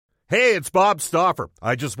Hey, it's Bob Stauffer.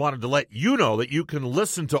 I just wanted to let you know that you can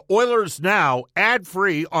listen to Oilers Now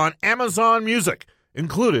ad-free on Amazon Music,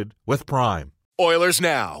 included with Prime. Oilers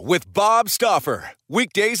Now with Bob Stauffer.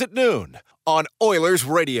 Weekdays at noon on Oilers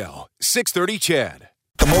Radio, 630 CHED.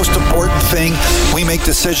 The most important thing, we make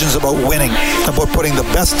decisions about winning, about putting the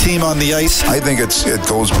best team on the ice. I think it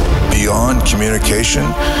goes beyond communication.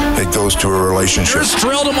 It goes to a relationship. Here's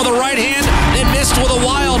drilled him with a right hand and missed with a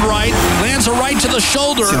wild right. Lands a right to the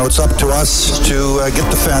shoulder. You know, it's up to us to get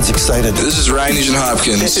the fans excited. This is Ryan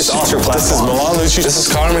Nugent-Hopkins. This is Oscar Platt. This is Milan Lucic. This is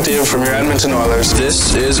Connor McDavid from your Edmonton Oilers.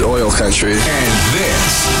 This is Oil Country. And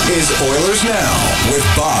this is Oilers Now with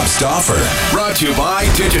Bob Stauffer. Brought to you by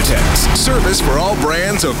Digitex. Service for all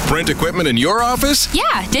brands of print equipment in your office? Yeah,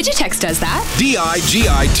 Digitex does that. digitex.ca.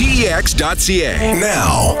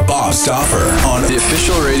 Now, Bob Stauffer on the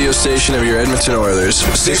official radio station of your Edmonton Oilers,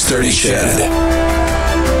 630 CHED.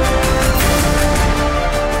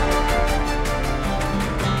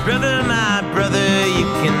 Brother, my brother, you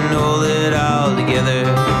can hold it all together.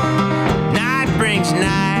 Night brings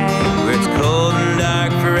night, where it's cold and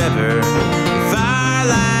dark forever. Fire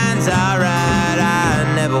lines are right,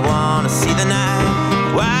 I never want to see the night.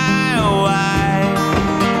 Why, oh why?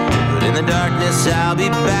 But in the darkness I'll be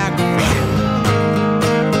back with you.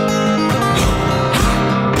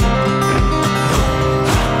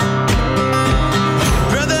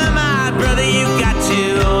 Brother, my brother, you got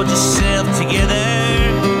to hold yourself together.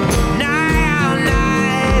 Night, oh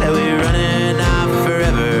night, are we running off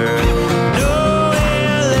forever? No,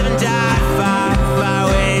 we'll live and die far, far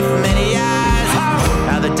away from any eyes.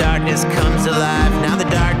 How the darkness comes alive, now the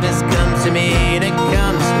darkness comes to me and it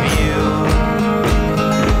comes from you.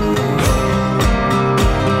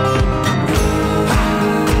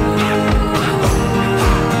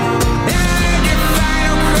 And your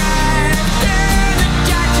final cry, in the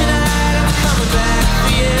dark tonight, I'm coming back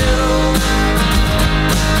for you.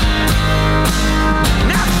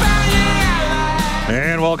 Now finally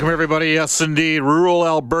And welcome, everybody. Yes, indeed. Rural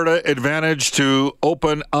Alberta Advantage to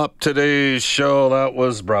open up today's show. That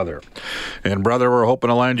was Brother. And Brother, we're hoping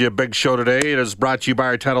to land you a big show today. It is brought to you by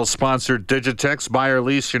our title sponsor, Digitex. Buy or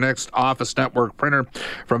lease your next Office Network printer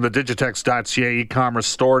from the Digitex.ca e-commerce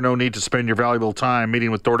store. No need to spend your valuable time meeting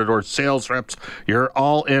with door-to-door sales reps. Your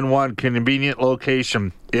all-in-one convenient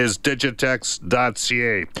location is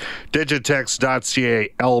Digitex.ca. Digitex.ca,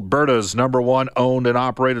 Alberta's #1 owned and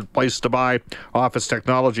operated place to buy office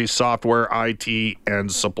technology, software, IT,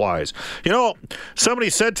 and supplies. You know, somebody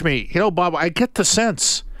said to me, Bob, I get the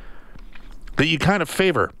sense that you kind of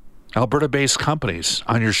favor Alberta-based companies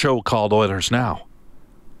on your show called Oilers Now.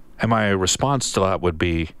 And my response to that would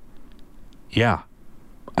be, yeah,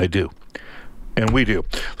 I do. And we do.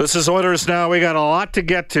 This is Oilers Now. We got a lot to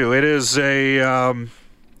get to. It is a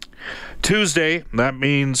Tuesday. That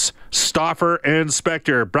means Stauffer and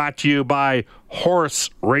Spector, brought to you by Horse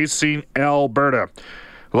Racing Alberta.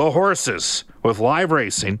 The horses with live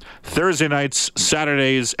racing Thursday nights,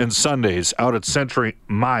 Saturdays, and Sundays out at Century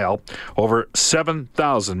Mile. Over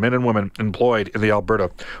 7,000 men and women employed in the Alberta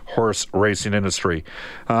horse racing industry.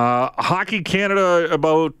 Hockey Canada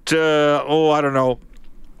about,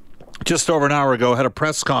 just over an hour ago had a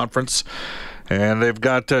press conference. And they've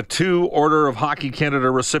got 2 Order of Hockey Canada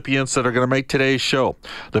recipients that are going to make today's show.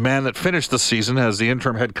 The man that finished the season as the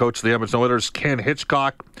interim head coach of the Edmonton Oilers, Ken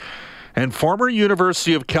Hitchcock, and former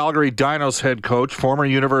University of Calgary Dinos head coach, former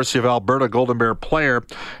University of Alberta Golden Bear player,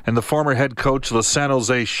 and the former head coach of the San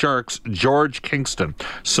Jose Sharks, George Kingston.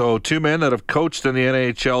 So 2 men that have coached in the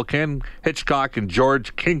NHL, Ken Hitchcock and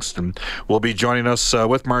George Kingston, will be joining us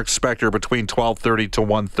with Mark Spector between 12:30 to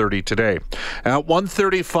 1:30 today. At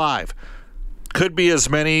 1:35, could be as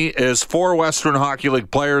many as 4 Western Hockey League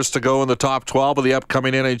players to go in the top 12 of the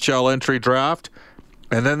upcoming NHL entry draft.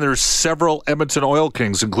 And then there's several Edmonton Oil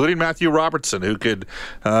Kings, including Matthew Robertson, who could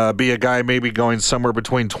be a guy maybe going somewhere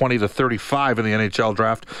between 20 to 35 in the NHL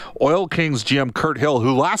draft. Oil Kings GM Kurt Hill,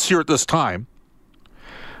 who last year at this time,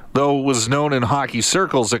 though was known in hockey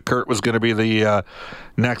circles that Kurt was going to be the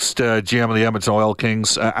next GM of the Edmonton Oil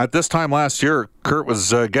Kings. At this time last year, Kurt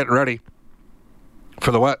was getting ready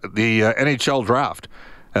for the NHL draft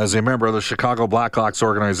as a member of the Chicago Blackhawks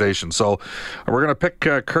organization. So we're going to pick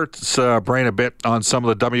Kurt's brain a bit on some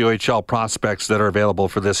of the WHL prospects that are available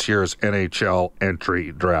for this year's NHL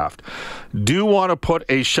entry draft. Do want to put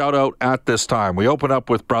a shout out at this time. We open up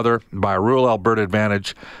with Brother by Rural Alberta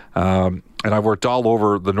Advantage. And I've worked all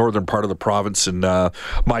over the northern part of the province in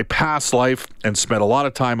my past life and spent a lot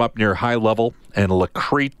of time up near High Level and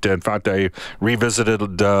Lacrete. In fact, I revisited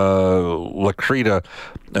Lacrete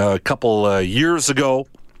a couple years ago,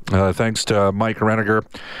 thanks to Mike Reniger.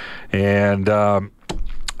 And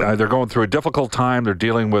they're going through a difficult time. They're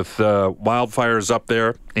dealing with wildfires up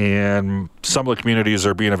there, and some of the communities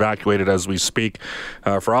are being evacuated as we speak.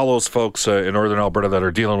 For all those folks in northern Alberta that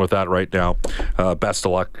are dealing with that right now, best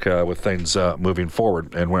of luck with things moving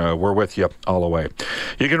forward, and we're with you all the way.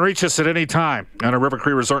 You can reach us at any time on our River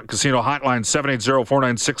Cree Resort and Casino hotline,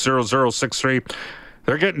 780-496-0063.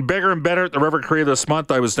 They're getting bigger and better at the River Cree this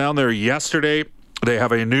month. I was down there yesterday. They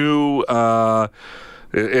have a new...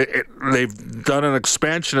 they've done an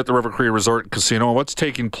expansion at the River Cree Resort and Casino. What's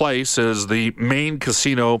taking place is the main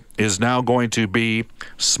casino is now going to be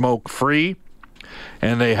smoke-free,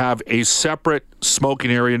 and they have a separate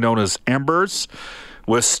smoking area known as Embers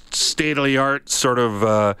with state-of-the-art sort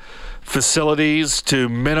of facilities to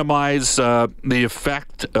minimize the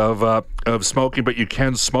effect of smoking, but you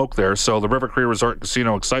can smoke there. So the River Cree Resort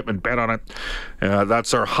Casino, excitement, bet on it.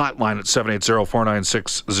 That's our hotline at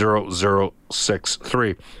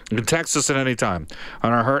 780-496-0063. You can text us at any time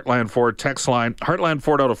on our Heartland Ford text line. Heartland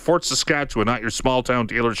Ford out of Fort Saskatchewan, not your small town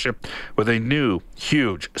dealership, with a new,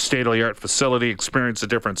 huge, state-of-the-art facility. Experience the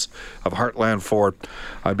difference of Heartland Ford.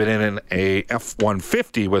 I've been in a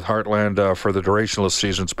F-150 with Heartland for the duration of the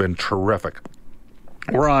season. It's been terrific.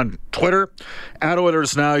 We're on Twitter, at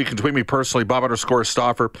Oilers Now. You can tweet me personally,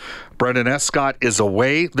 Bob_Stauffer. Brendan Escott is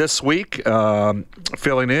away this week.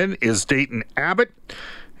 Filling in is Dayton Abbott,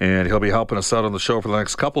 and he'll be helping us out on the show for the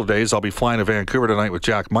next couple of days. I'll be flying to Vancouver tonight with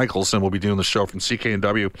Jack Michaels, and we'll be doing the show from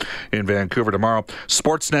CKNW in Vancouver tomorrow.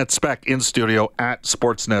 Sportsnet Spec in studio at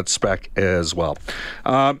Sportsnet Spec as well.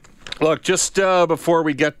 Look, just before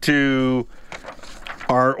we get to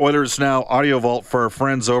our Oilers Now audio vault for our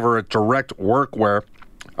friends over at Direct Workwear,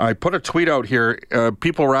 I put a tweet out here.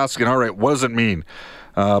 People were asking, all right, what does it mean?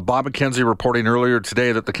 Bob McKenzie reporting earlier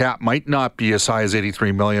today that the cap might not be as high as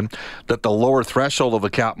 $83 million, that the lower threshold of the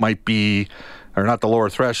cap might be, or not the lower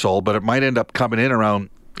threshold, but it might end up coming in around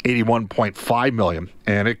 $81.5 million,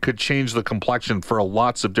 and it could change the complexion for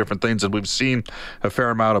lots of different things, and we've seen a fair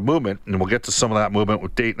amount of movement, and we'll get to some of that movement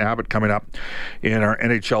with Dayton Abbott coming up in our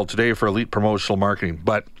NHL Today for Elite Promotional Marketing.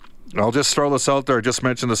 But I'll just throw this out there. I just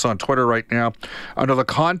mentioned this on Twitter right now. Under the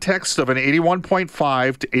context of an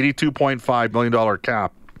 $81.5 to $82.5 million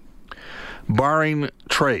cap, barring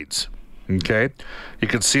trades, okay, you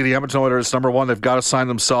can see the Edmonton Oilers, number one, they've got to sign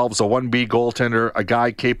themselves a 1B goaltender, a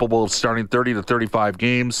guy capable of starting 30 to 35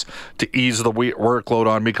 games to ease the workload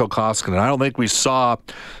on Mikko Koskinen. I don't think we saw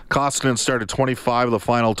Koskinen started 25 of the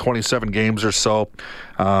final 27 games or so.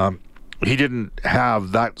 He didn't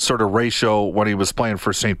have that sort of ratio when he was playing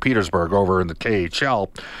for St. Petersburg over in the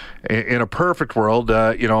KHL. In a perfect world,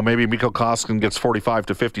 maybe Mikko Koskinen gets 45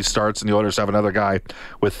 to 50 starts and the Oilers have another guy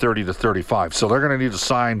with 30 to 35. So they're going to need to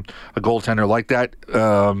sign a goaltender like that.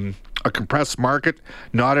 A compressed market,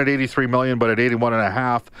 not at $83 million, but at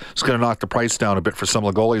 $81.5. It's going to knock the price down a bit for some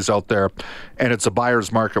of the goalies out there. And it's a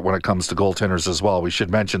buyer's market when it comes to goaltenders as well. We should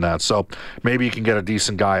mention that. So maybe you can get a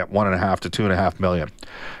decent guy at $1.5 to $2.5 million.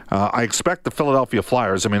 I expect the Philadelphia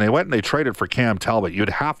Flyers, they went and they traded for Cam Talbot. You'd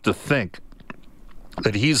have to think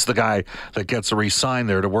that he's the guy that gets a re-sign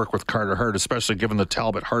there to work with Carter Hart, especially given the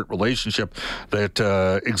Talbot-Hart relationship that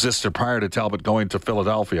existed prior to Talbot going to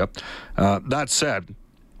Philadelphia. That said,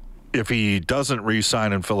 if he doesn't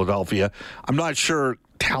re-sign in Philadelphia, I'm not sure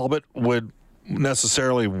Talbot would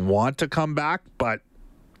necessarily want to come back, but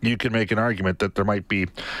you can make an argument that there might be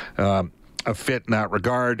a fit in that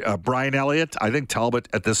regard. Brian Elliott, I think Talbot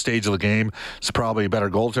at this stage of the game is probably a better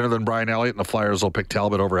goaltender than Brian Elliott, and the Flyers will pick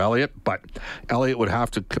Talbot over Elliott, but Elliott would have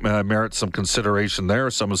to merit some consideration there.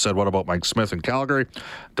 Someone said, what about Mike Smith in Calgary?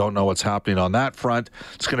 Don't know what's happening on that front.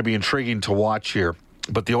 It's going to be intriguing to watch here.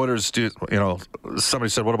 But the Oilers do, somebody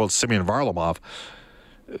said, what about Semyon Varlamov?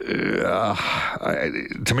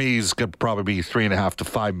 To me, he's going to probably be $3.5 to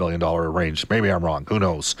 $5 million range. Maybe I'm wrong. Who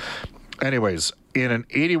knows? Anyways, in an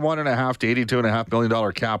 $81.5 to $82.5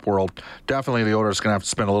 million cap world, definitely the Oilers are going to have to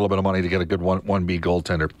spend a little bit of money to get a good 1B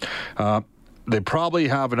goaltender. They probably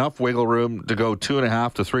have enough wiggle room to go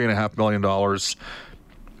 $2.5 to $3.5 million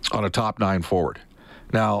on a top 9 forward.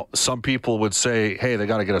 Now, some people would say, hey, they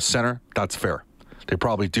got to get a center. That's fair. They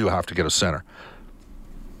probably do have to get a center.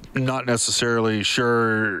 Not necessarily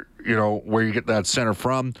sure, where you get that center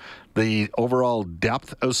from. The overall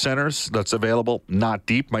depth of centers that's available, not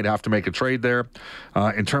deep. Might have to make a trade there.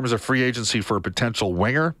 In terms of free agency for a potential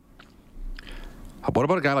winger, what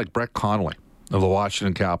about a guy like Brett Connolly of the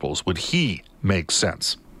Washington Capitals? Would he make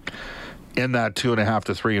sense in that $2.5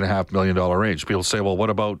 to $3.5 million range? People say, well, what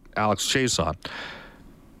about Alex Chiasson?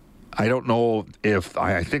 I don't know if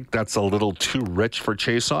I think that's a little too rich for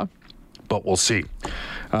Chiasson, but we'll see.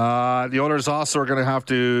 The Oilers also are going to have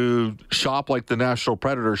to shop like the Nashville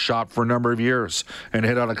Predators shop for a number of years and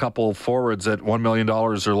hit on a couple of forwards at $1 million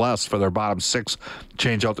or less for their bottom six,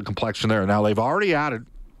 change out the complexion there. Now, they've already added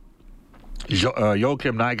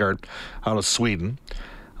Joakim Nygard out of Sweden.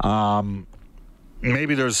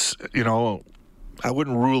 Maybe there's, I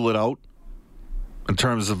wouldn't rule it out in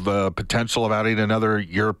terms of potential of adding another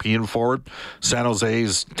European forward. San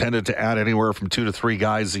Jose's tended to add anywhere from 2 to 3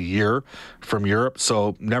 guys a year from Europe,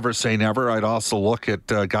 so never say never. I'd also look at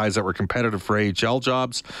guys that were competitive for AHL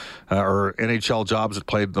jobs or NHL jobs that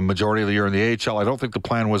played the majority of the year in the AHL. I don't think the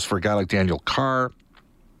plan was for a guy like Daniel Carr,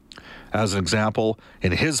 as an example,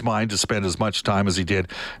 in his mind, to spend as much time as he did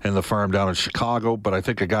in the farm down in Chicago. But I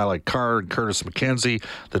think a guy like Carr and Curtis McKenzie,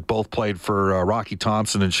 that both played for Rocky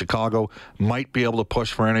Thompson in Chicago, might be able to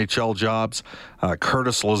push for NHL jobs.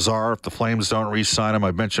 Curtis Lazar, if the Flames don't re-sign him.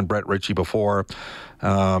 I've mentioned Brett Ritchie before.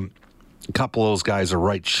 A couple of those guys are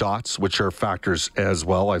right shots, which are factors as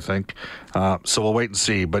well, I think. So we'll wait and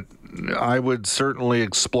see. But I would certainly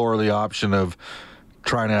explore the option of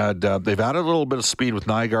trying to add, they've added a little bit of speed with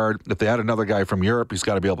Nygard. If they add another guy from Europe, he's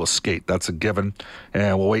got to be able to skate. That's a given.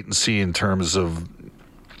 And we'll wait and see in terms of,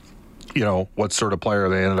 what sort of player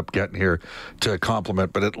they ended up getting here to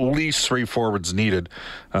complement. But at least 3 forwards needed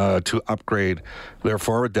to upgrade their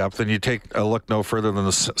forward depth. And you take a look no further than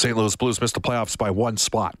the St. Louis Blues missed the playoffs by 1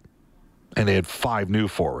 spot. And they had 5 new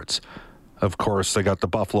forwards. Of course, they got the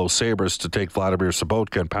Buffalo Sabres to take Vladimir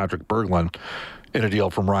Sobotka and Patrick Berglund in a deal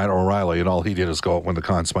from Ryan O'Reilly, and all he did is go out and win the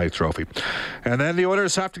Conn Smythe Trophy. And then the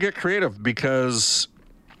Oilers have to get creative, because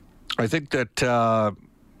I think that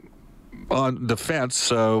on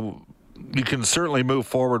defense, you can certainly move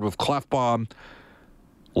forward with Klefbom,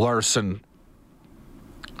 Larson,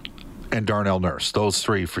 and Darnell Nurse. Those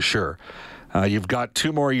 3 for sure. You've got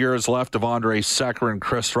 2 more years left of Andre Secker and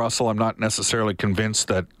Chris Russell. I'm not necessarily convinced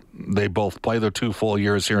that they both play their 2 full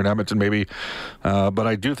years here in Edmonton, maybe. But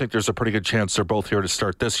I do think there's a pretty good chance they're both here to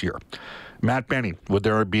start this year. Matt Benning, would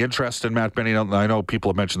there be interest in Matt Benning? I know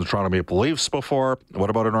people have mentioned the Toronto Maple Leafs before. What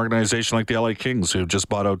about an organization like the LA Kings, who just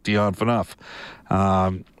bought out Dion Phaneuf?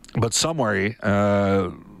 But somewhere,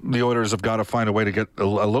 the Oilers have got to find a way to get a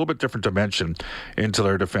little bit different dimension into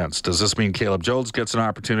their defense. Does this mean Caleb Jones gets an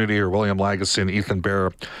opportunity, or William Lagesson, Ethan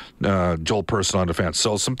Bear, Joel Person on defense?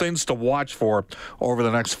 So some things to watch for over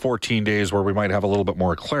the next 14 days where we might have a little bit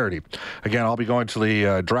more clarity. Again, I'll be going to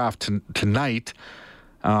the draft tonight.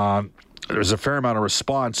 There's a fair amount of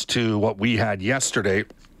response to what we had yesterday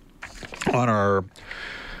on our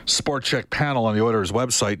Sport Check panel on the Oilers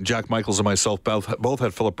website. Jack Michaels and myself both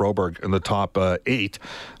had Philip Broberg in the top 8.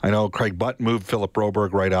 I know Craig Butt moved Philip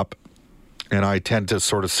Broberg right up, and I tend to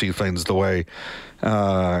sort of see things the way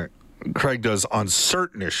Craig does on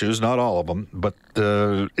certain issues, not all of them. But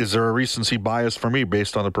is there a recency bias for me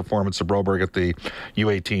based on the performance of Broberg at the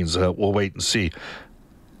U18s? We'll wait and see.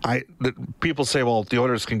 People say, well, the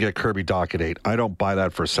Oilers can get Kirby Dach at 8. I don't buy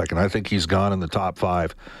that for a second. I think he's gone in the top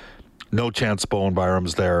 5. No chance Bowen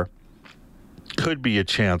Byram's there. Could be a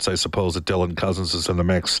chance, I suppose, that Dylan Cousins is in the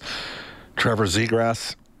mix. Trevor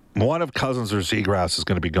Zegras. One of Cousins or Zegras is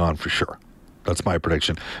going to be gone for sure. That's my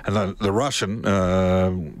prediction. And then the Russian,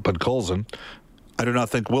 Podkolzin, I do not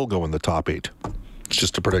think will go in the top 8. It's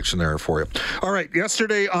just a prediction there for you. All right,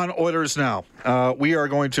 yesterday on Oilers Now, we are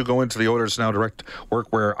going to go into the Oilers Now Direct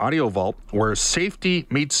Workwear Audio Vault, where safety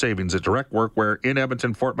meets savings at Direct Workwear in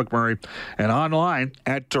Edmonton, Fort McMurray, and online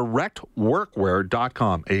at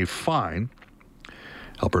directworkwear.com, a fine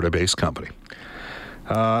Alberta-based company.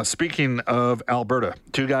 Speaking of Alberta,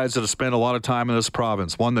 2 guys that have spent a lot of time in this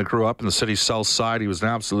province. One that grew up in the city's south side. He was an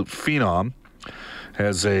absolute phenom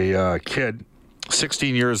as a kid.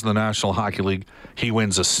 16 years in the National Hockey League. He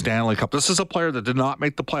wins a Stanley Cup. This is a player that did not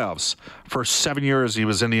make the playoffs. For 7 years, he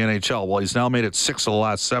was in the NHL. Well, he's now made it 6 of the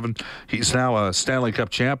last 7. He's now a Stanley Cup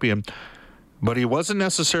champion. But he wasn't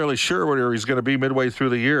necessarily sure where he's going to be midway through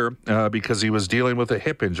the year because he was dealing with a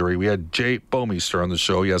hip injury. We had Jay Bomeister on the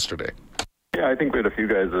show yesterday. Yeah, I think we had a few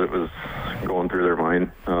guys that was going through their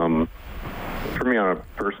mind. For me, on a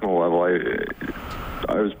personal level, I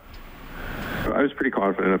was pretty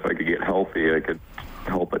confident if I could get healthy, I could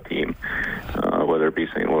help a team, whether it be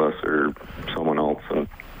St. Louis or someone else. And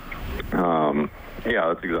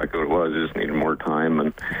that's exactly what it was. I just needed more time.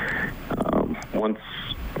 And once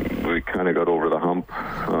we kind of got over the hump,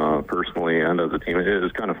 personally and as a team, it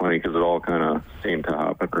was kind of funny because it all kind of seemed to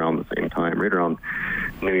happen around the same time, right around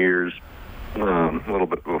New Year's, a little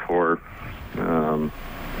bit before.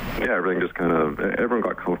 Everything just everyone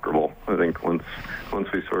got comfortable. I think once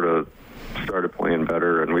we sort of started playing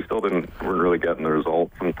better, and we still weren't really getting the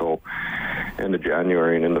results until end of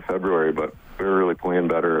January and into February, but we were really playing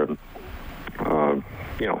better, and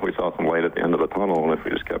we saw some light at the end of the tunnel, and if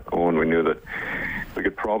we just kept going, we knew that we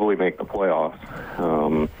could probably make the playoffs.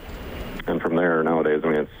 And from there, nowadays,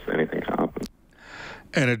 anything can happen.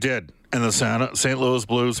 And it did. And the St. Louis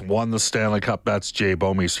Blues won the Stanley Cup. That's Jay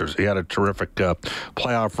Bouwmeester. He had a terrific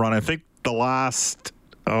playoff run. I think the last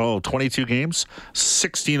 22 games,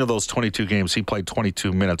 16 of those 22 games, he played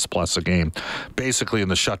 22 minutes plus a game, basically in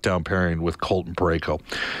the shutdown period with Colton Parayko.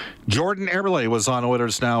 Jordan Eberle was on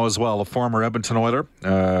Oilers Now as well, a former Edmonton Oiler,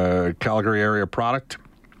 Calgary area product.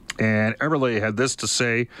 And Eberle had this to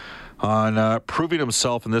say on proving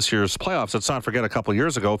himself in this year's playoffs. Let's not forget a couple of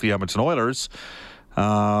years ago with the Edmonton Oilers,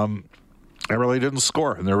 Eberle didn't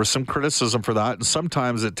score, and there was some criticism for that, and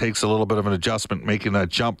sometimes it takes a little bit of an adjustment making that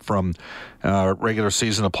jump from regular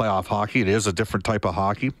season to playoff hockey. It is a different type of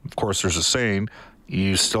hockey. Of course, there's a saying,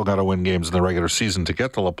 you still got to win games in the regular season to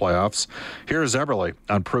get to the playoffs. Here's Eberle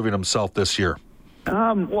on proving himself this year.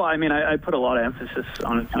 I put a lot of emphasis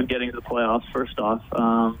on getting to the playoffs, first off.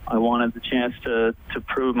 I wanted the chance to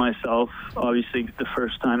prove myself. Obviously, the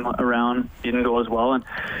first time around didn't go as well. And,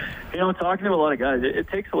 talking to a lot of guys, it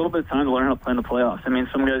takes a little bit of time to learn how to play in the playoffs.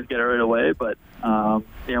 Some guys get it right away, but,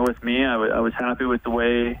 with me, I was happy with the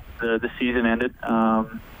way the season ended.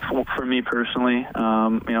 For me personally,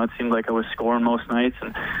 it seemed like I was scoring most nights,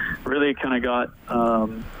 and really kind of got...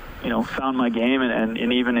 found my game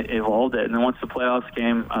and even evolved it. And then once the playoffs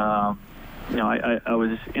came, I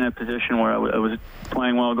was in a position where I was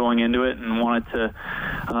playing well going into it and wanted to,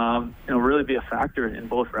 really be a factor in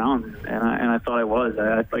both rounds. And I thought I was.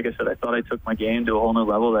 Like I said, I thought I took my game to a whole new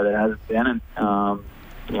level that it hasn't been. And,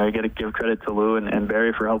 you got to give credit to Lou and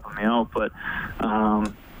Barry for helping me out. But,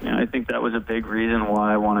 I think that was a big reason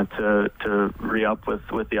why I wanted to re-up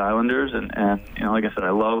with the Islanders. And like I said,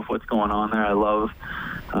 I love what's going on there. I love,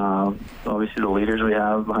 obviously, the leaders we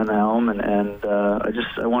have behind the helm, and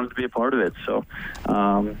I wanted to be a part of it. So,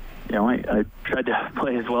 I tried to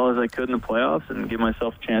play as well as I could in the playoffs and give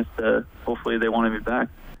myself a chance to, hopefully they want me back.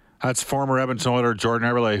 That's former Edmonton Oiler Jordan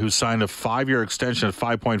Eberle, who signed a 5-year extension at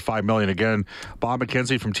 $5.5 million. Again, Bob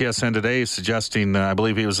McKenzie from TSN Today suggesting, I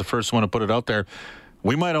believe he was the first one to put it out there,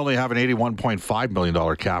 we might only have an $81.5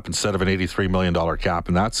 million cap instead of an $83 million cap.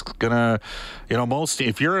 And that's going to,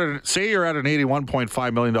 if you're at an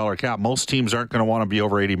 $81.5 million cap, most teams aren't going to want to be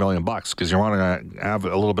over $80 million because you want to have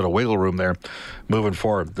a little bit of wiggle room there moving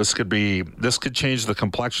forward. This could change the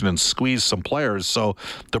complexion and squeeze some players. So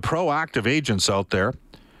the proactive agents out there,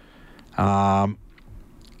 and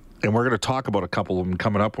we're going to talk about a couple of them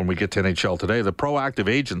coming up when we get to NHL Today. The proactive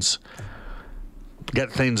agents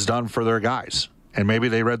get things done for their guys. And maybe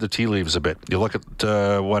they read the tea leaves a bit. You look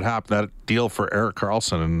at what happened, that deal for Erik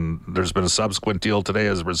Karlsson, and there's been a subsequent deal today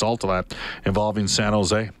as a result of that involving San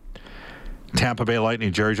Jose. Tampa Bay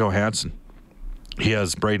Lightning, Jerry Johansson. He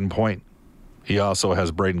has Braden Point. He also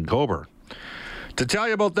has Braden Coburn. To tell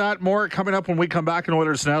you about that, more coming up when we come back in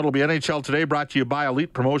Oilers Now. It'll be NHL Today, brought to you by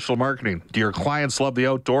Elite Promotional Marketing. Do your clients love the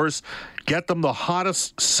outdoors? Get them the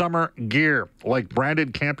hottest summer gear, like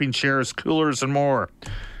branded camping chairs, coolers, and more.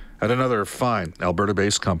 At another fine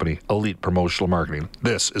Alberta-based company, Elite Promotional Marketing.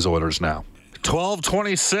 This is Oilers Now.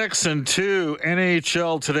 12:26 and 2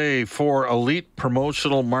 NHL Today for Elite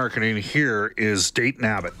Promotional Marketing. Here is Dayton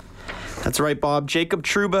Abbott. That's right, Bob. Jacob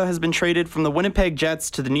Trouba has been traded from the Winnipeg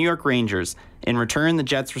Jets to the New York Rangers. In return, the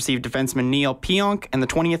Jets received defenseman Neil Pionk and the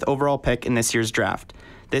 20th overall pick in this year's draft.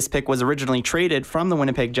 This pick was originally traded from the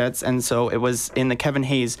Winnipeg Jets, and so it was in the Kevin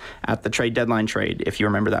Hayes at the trade deadline trade, if you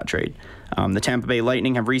remember that trade. The Tampa Bay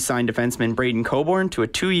Lightning have re-signed defenseman Braden Coburn to a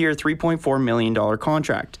 2-year, $3.4 million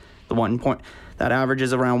contract. That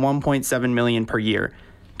averages around $1.7 million per year.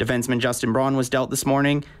 Defenseman Justin Braun was dealt this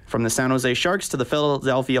morning from the San Jose Sharks to the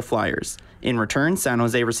Philadelphia Flyers. In return, San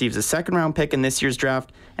Jose receives a second-round pick in this year's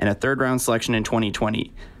draft and a third-round selection in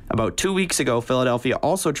 2020. About 2 weeks ago, Philadelphia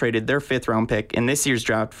also traded their fifth-round pick in this year's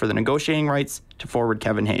draft for the negotiating rights to forward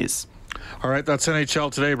Kevin Hayes. All right, that's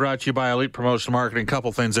NHL Today, brought to you by Elite Promotional Marketing.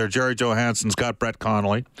 Couple things there. Jerry Johansson's got Brett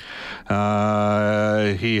Connolly.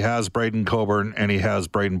 He has Braden Coburn, and he has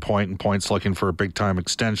Braden Point, and Point's looking for a big-time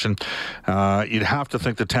extension. You'd have to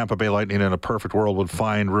think the Tampa Bay Lightning in a perfect world would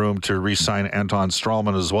find room to re-sign Anton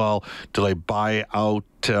Stralman as well. Do they buy out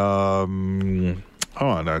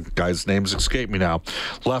Oh, and that guy's names escape me now.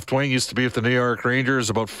 Left wing used to be with the New York Rangers,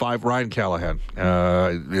 about 5, Ryan Callahan.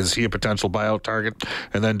 Is he a potential buyout target?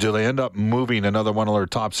 And then do they end up moving another one of their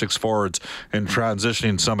top 6 forwards and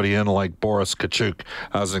transitioning somebody in like Boris Kachuk,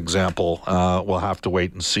 as an example? We'll have to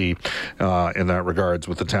wait and see in that regards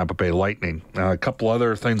with the Tampa Bay Lightning. A couple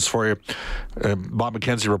other things for you. Bob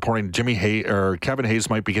McKenzie reporting Kevin Hayes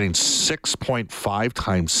might be getting 6.5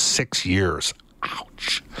 times 6 years.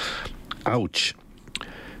 Ouch.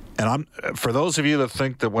 And for those of you that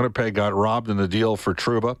think that Winnipeg got robbed in the deal for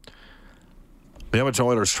Trouba, the Edmonton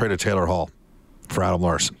Oilers traded Taylor Hall for Adam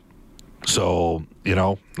Larson. So,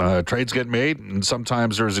 trades get made, and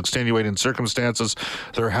sometimes there's extenuating circumstances.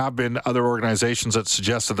 There have been other organizations that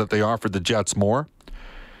suggested that they offered the Jets more.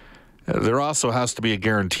 There also has to be a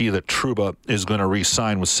guarantee that Trouba is going to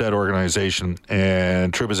re-sign with said organization,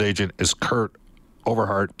 and Trouba's agent is Kurt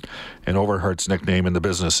Overhart, and Overhart's nickname in the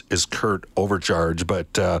business is Kurt Overcharge,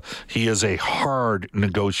 but he is a hard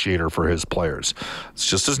negotiator for his players. It's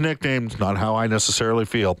just his nickname, not how I necessarily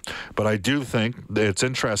feel, but I do think that it's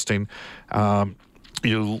interesting.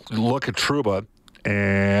 You look at Trouba,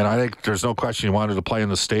 and I think there's no question he wanted to play in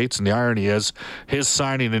the States, and the irony is his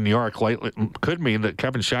signing in New York could mean that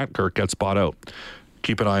Kevin Shattenkirk gets bought out.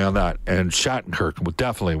 Keep an eye on that. And Shattenkirk would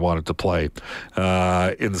definitely wanted to play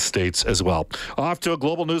in the States as well. Off to a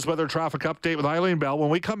global news weather traffic update with Eileen Bell. When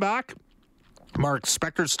we come back, Mark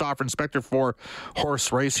Spector, Stauffer, Inspector for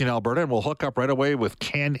Horse Racing Alberta, and we'll hook up right away with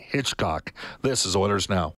Ken Hitchcock. This is Oilers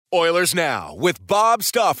Now. Oilers Now with Bob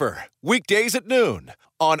Stauffer. Weekdays at noon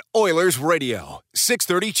on Oilers Radio,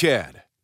 630 CHED.